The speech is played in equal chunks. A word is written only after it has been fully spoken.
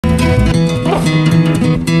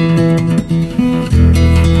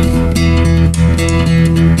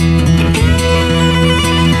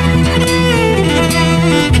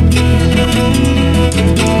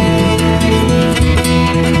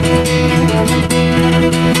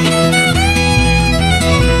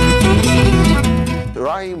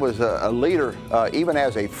a leader, even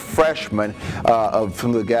as a freshman, of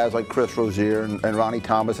some of the guys like Chris Rozier and Ronnie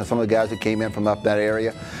Thomas and some of the guys that came in from up that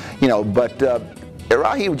area. You know, but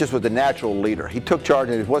Raheem just was a natural leader. He took charge,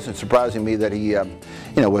 and it wasn't surprising me that he, you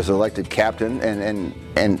know, was elected captain. And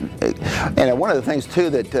one of the things too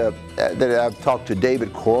that I've talked to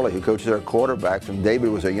David Corley, who coaches our quarterbacks, and David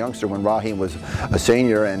was a youngster when Raheem was a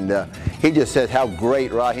senior, and he just said how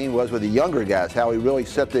great Raheem was with the younger guys, how he really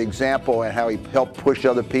set the example, and how he helped push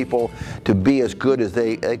other people to be as good as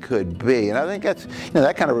they could be. And I think that's, you know,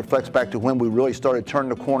 that kind of reflects back to when we really started turning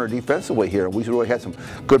the corner defensively here. We really had some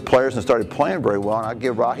good players and started playing very well. And I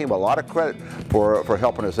give Raheem a lot of credit for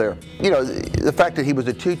helping us there. You know, the fact that he was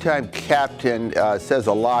a two-time captain says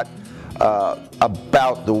a lot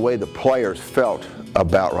about the way the players felt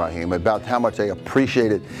about Raheem, about how much they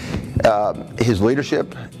appreciated his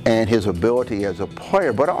leadership and his ability as a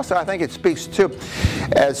player. But also I think it speaks to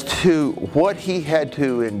as to what he had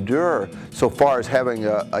to endure so far as having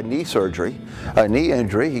a knee surgery, a knee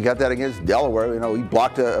injury. He got that against Delaware. You know, he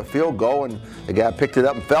blocked a field goal and the guy picked it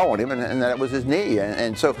up and fell on him, and that was his knee.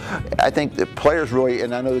 And so I think the players really,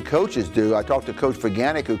 and I know the coaches do. I talked to Coach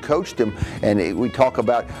Faganic, who coached him, and we talk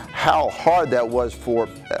about how hard that was for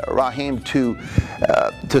Raheem to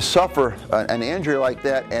suffer an injury like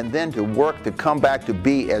that, and then to work to come back to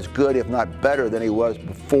be as good, if not better, than he was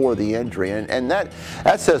before the injury. And that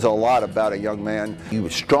says a lot about a young man. He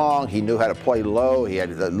was strong. He knew how to play low. He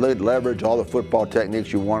had the leverage, all the football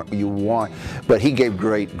techniques you want. But he gave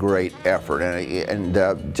great effort, and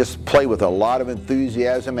just played with a lot of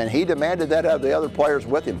enthusiasm. And he demanded that of the other players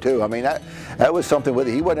with him too. I mean, that was something with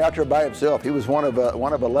it. He wasn't out there by himself. He was one of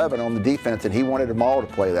 11 on the defense, and he wanted them all to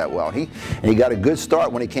play that well. And he got a good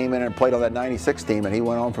start when he came in and played on that '96 team, and he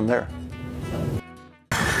went on from there.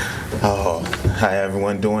 Oh, how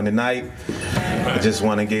everyone doing tonight? I just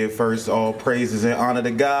want to give first all praises and honor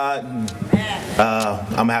to God.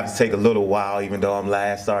 I'm gonna have to take a little while, even though I'm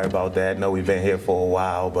last. Sorry about that. I know we've been here for a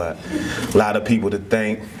while, but a lot of people to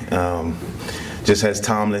thank. Just as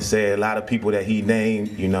Tomlin said, a lot of people that he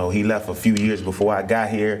named, you know, he left a few years before I got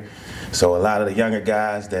here. So a lot of the younger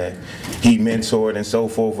guys that he mentored and so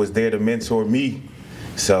forth was there to mentor me.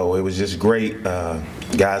 So it was just great.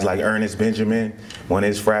 Guys like Ernest Benjamin, one of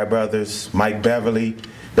his frat brothers, Mike Beverly,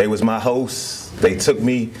 they was my hosts. They took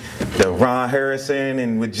me to Ron Harrison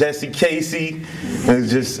and with Jesse Casey. It was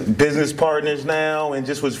just business partners now, and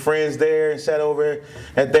just was friends there and sat over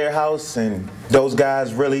at their house. And those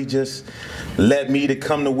guys really just led me to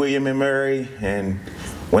come to William & Mary. And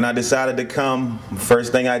when I decided to come,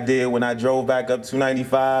 first thing I did when I drove back up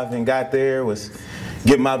 295 and got there was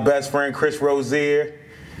get my best friend Chris Rozier,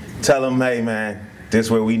 tell him, hey man, this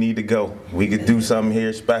is where we need to go. We could do something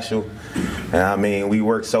here special. And I mean, we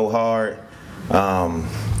worked so hard.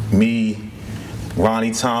 Me,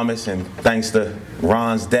 Ronnie Thomas, and thanks to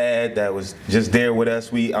Ron's dad that was just there with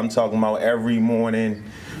us. I'm talking about every morning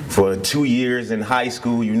for 2 years in high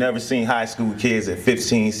school. You never seen high school kids at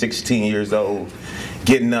 15, 16 years old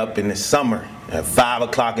getting up in the summer at 5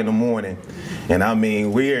 o'clock in the morning. And I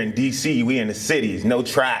mean, we're in DC, we in the cities, no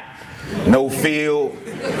track, no field.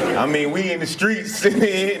 I mean, we in the streets, in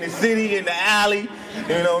the city, in the alley.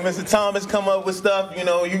 You know, Mr. Thomas come up with stuff, you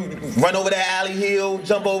know, you run over that alley hill,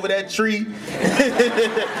 jump over that tree.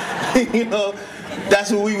 You know,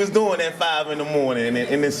 that's what we was doing at 5 in the morning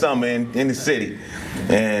in the summer in the city.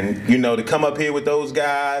 And, you know, to come up here with those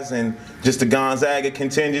guys and just the Gonzaga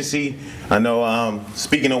contingency. I know,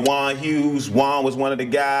 speaking of Juan Hughes, Juan was one of the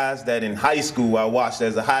guys that in high school I watched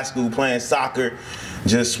as a high school playing soccer,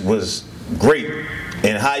 just was great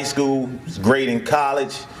in high school, was great in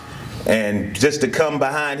college. And just to come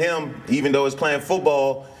behind him, even though it's playing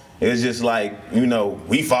football, it's just like, you know,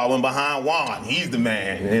 we following behind Juan. He's the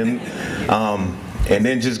man. And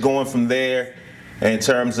then just going from there in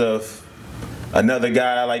terms of another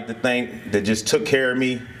guy I like to thank that just took care of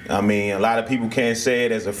me. I mean, a lot of people can't say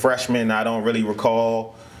it as a freshman. I don't really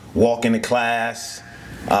recall walking to class.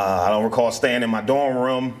 I don't recall staying in my dorm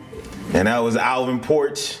room. And that was Alvin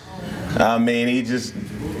Porch. I mean, he just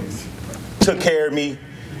took care of me.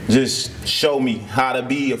 Just show me how to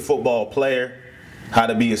be a football player, how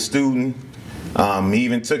to be a student. He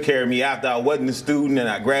even took care of me after I wasn't a student and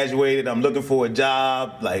I graduated. I'm looking for a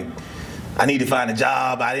job. Like, I need to find a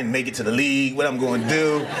job. I didn't make it to the league. What I'm going to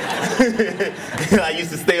do? I used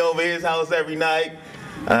to stay over his house every night.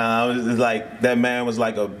 That man was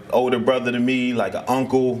like an older brother to me, like an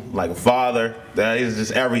uncle, like a father. That is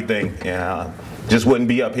just everything. Yeah, just wouldn't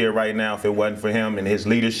be up here right now if it wasn't for him and his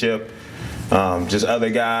leadership. Just other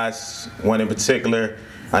guys, one in particular,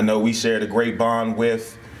 I know we shared a great bond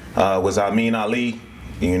with, was Amin Ali.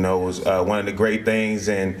 You know, it was one of the great things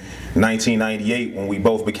in 1998 when we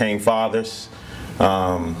both became fathers.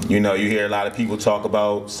 You know, you hear a lot of people talk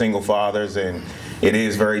about single fathers, and it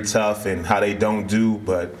is very tough and how they don't do,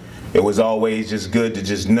 but it was always just good to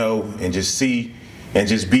just know and just see and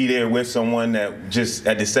just be there with someone that just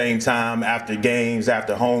at the same time, after games,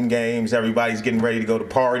 after home games, everybody's getting ready to go to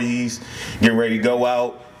parties, getting ready to go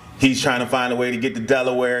out. He's trying to find a way to get to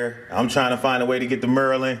Delaware. I'm trying to find a way to get to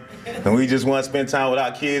Maryland. And we just want to spend time with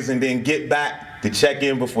our kids and then get back to check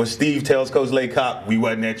in before Steve tells Coach Laycock we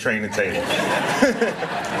wasn't at training table.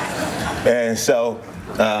 And so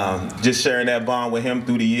just sharing that bond with him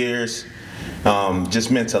through the years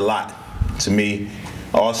just meant a lot to me.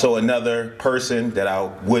 Also, another person that I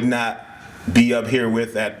would not be up here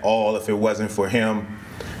with at all if it wasn't for him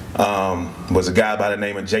was a guy by the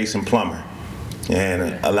name of Jason Plummer.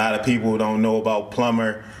 And a lot of people don't know about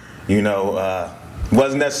Plummer. You know,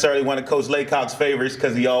 wasn't necessarily one of Coach Laycock's favorites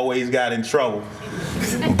because he always got in trouble.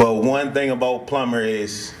 But one thing about Plummer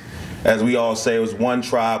is, as we all say, it was one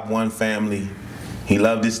tribe, one family. He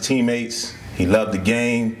loved his teammates. He loved the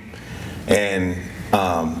game. And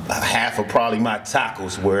half of probably my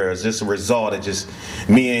tackles were just a result of just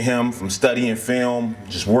me and him from studying film,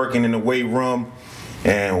 just working in the weight room.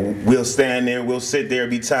 And we'll stand there, we'll sit there,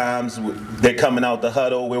 be times they're coming out the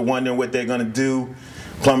huddle, we're wondering what they're gonna do.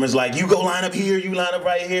 Plummer's like, you go line up here, you line up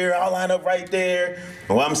right here, I'll line up right there.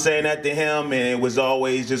 Well, I'm saying that to him, and it was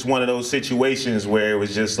always just one of those situations where it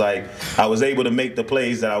was just like, I was able to make the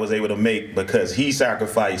plays that I was able to make because he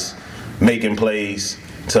sacrificed making plays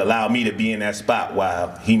to allow me to be in that spot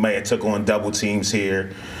while he may have took on double teams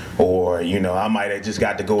here, or, you know, I might have just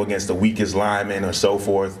got to go against the weakest lineman or so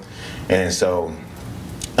forth. And so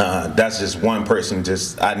that's just one person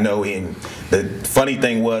just I know. And the funny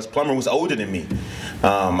thing was, Plummer was older than me.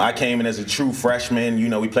 I came in as a true freshman. You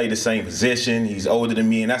know, we played the same position. He's older than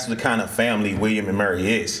me, and that's the kind of family William and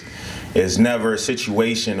Murray is. It's never a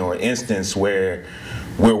situation or instance where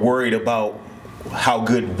we're worried about how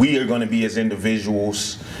good we are going to be as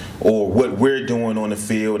individuals or what we're doing on the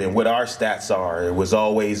field and what our stats are. It was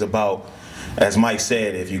always about, as Mike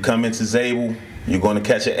said, if you come into Zabel, you're going to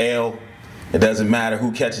catch an L. It doesn't matter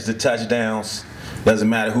who catches the touchdowns, doesn't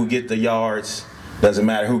matter who get the yards, doesn't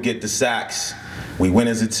matter who get the sacks. We win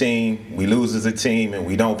as a team, we lose as a team, and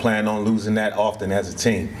we don't plan on losing that often as a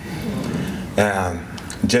team.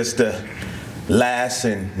 Just the last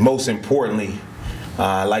and most importantly,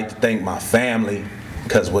 I'd like to thank my family,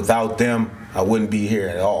 because without them, I wouldn't be here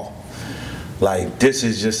at all. Like, this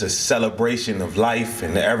is just a celebration of life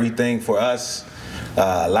and everything for us.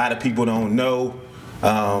 A lot of people don't know.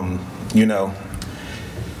 You know,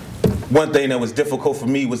 one thing that was difficult for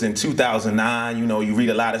me was in 2009, you know, you read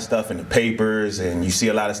a lot of stuff in the papers and you see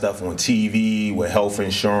a lot of stuff on TV with health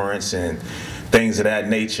insurance and things of that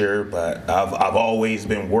nature, but I've always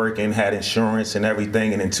been working, had insurance and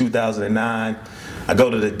everything, and in 2009, I go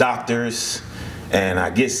to the doctors and I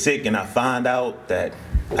get sick and I find out that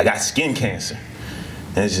I got skin cancer.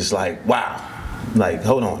 And it's just like, wow, like,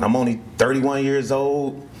 hold on, I'm only 31 years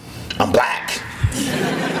old, I'm black.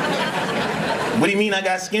 What do you mean I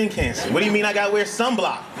got skin cancer? What do you mean I gotta wear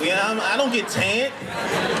sunblock? I don't get tan.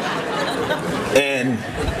 And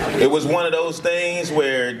it was one of those things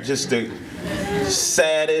where just the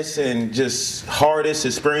saddest and just hardest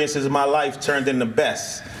experiences of my life turned into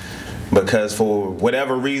best. Because for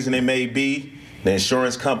whatever reason it may be, the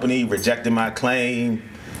insurance company rejected my claim.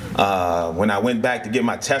 When I went back to get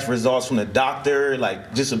my test results from the doctor,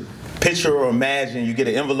 like just a picture or imagine you get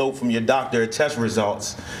an envelope from your doctor, test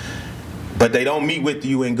results, but they don't meet with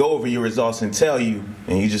you and go over your results and tell you,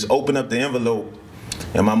 and you just open up the envelope.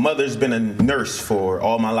 And my mother's been a nurse for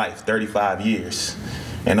all my life, 35 years.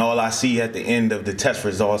 And all I see at the end of the test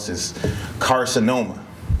results is carcinoma.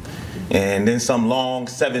 And then some long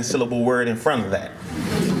 7-syllable word in front of that.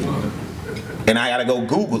 And I gotta go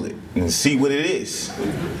Google it and see what it is.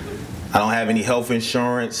 I don't have any health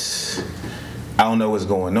insurance. I don't know what's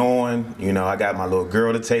going on. You know, I got my little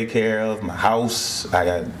girl to take care of, my house,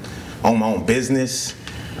 I own my own business.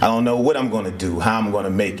 I don't know what I'm gonna do, how I'm gonna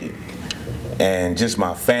make it. And just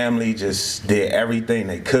my family just did everything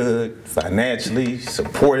they could, financially,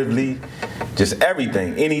 supportively, just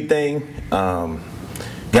everything, anything.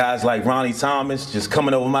 Guys like Ronnie Thomas just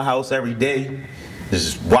coming over my house every day,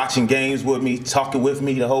 just watching games with me, talking with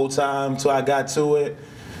me the whole time until I got to it.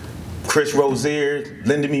 Chris Rozier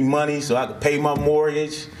lending me money so I could pay my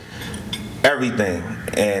mortgage, everything.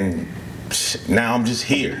 And now I'm just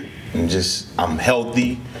here. I'm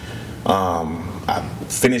healthy. I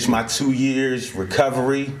finished my 2 years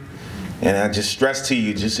recovery, and I just stress to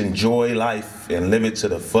you, just enjoy life and live it to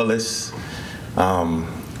the fullest.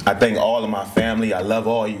 I thank all of my family. I love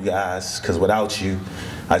all you guys, because without you,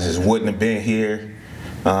 I just wouldn't have been here.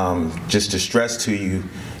 Just to stress to you,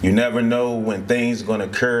 you never know when things are going to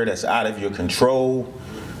occur that's out of your control.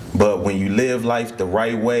 But when you live life the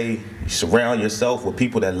right way, you surround yourself with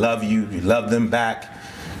people that love you, you love them back,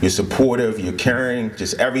 you're supportive, you're caring,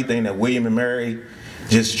 just everything that William and Mary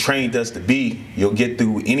just trained us to be, you'll get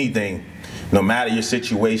through anything, no matter your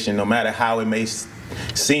situation, no matter how it may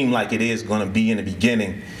seem like it is going to be in the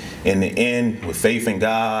beginning. In the end, with faith in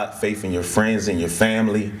God, faith in your friends and your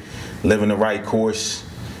family, living the right course,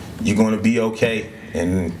 you're going to be okay.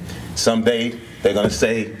 And someday they're going to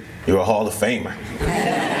say you're a Hall of Famer.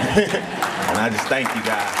 And I just thank you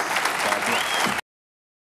guys. God bless.